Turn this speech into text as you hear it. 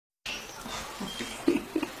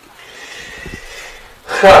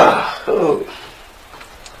Oh.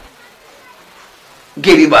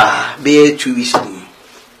 Geriba, be 2 weeks.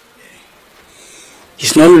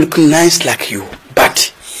 He's not looking nice like you,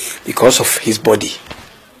 but because of his body,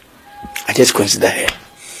 I just consider her.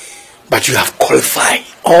 But you have qualified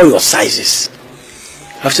all your sizes.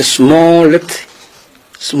 You have a small lip,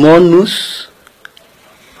 small nose,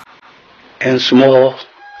 and small,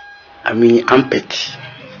 armpit.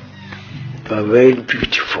 You are a very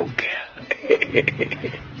beautiful girl.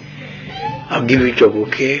 I'll give you a job,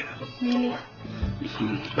 okay? Really?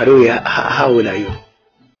 By the way, how old are you?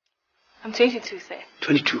 I'm 22, sir.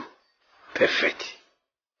 22. Perfect.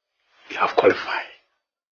 You have qualified.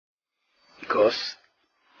 Because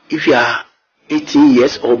if you are 18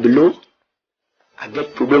 years or below, I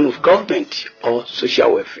get problem with government or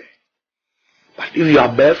social welfare. But if you are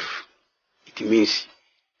above, it means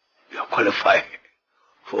you are qualified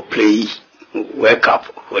for play, work up,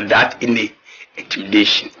 for that in the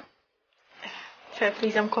intimidation. Sir,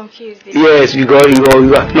 please, I'm confused. Yes, because you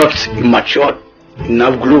are not immature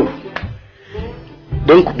enough glow.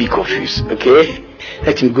 Don't be confused, okay?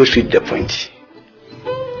 Let me go straight to the point.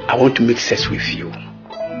 I want to make sex with you.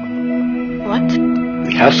 What?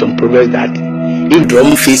 We have some progress that if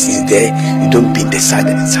drum face is there, you don't beat the side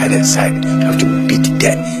and side and side. You have to beat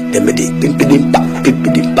there.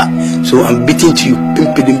 So I'm beating to you,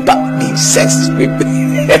 the sex.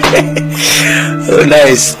 Oh,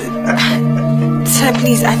 nice. Sir,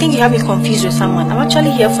 please, I think you have me confused with someone. I'm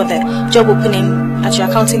actually here for the job opening at your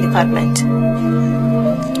accounting department.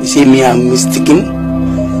 You see me, I'm mistaken.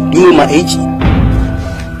 You know my age?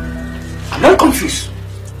 I'm not confused.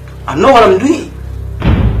 I know what I'm doing.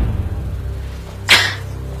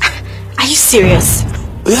 Are you serious?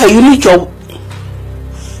 Yeah, you need job.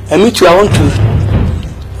 And me too, I want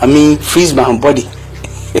to, freeze my body.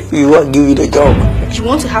 You want to give me the job. You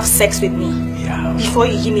want to have sex with me? Yeah. Before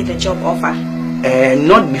you give me the job offer?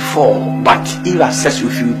 Not before, but if I have sex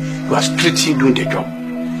with you, you are strictly doing the job.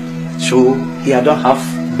 So, here I don't have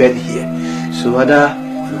bed here. So whether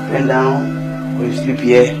you bend down or you sleep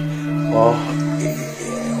here or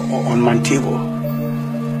on my table.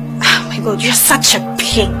 Oh my God, you're such a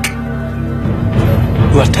pig.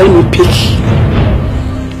 You are telling me pig?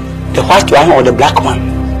 The white one or the black one?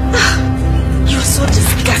 You're so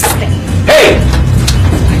disgusting. Hey!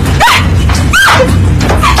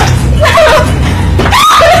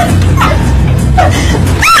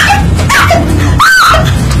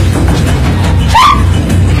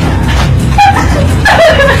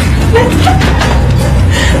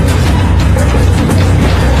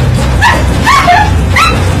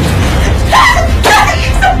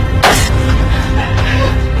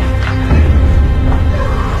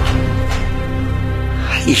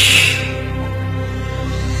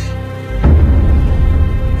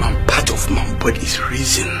 Part of my body is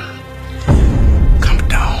raising. Calm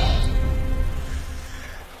down.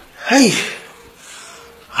 Hey,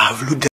 I've looked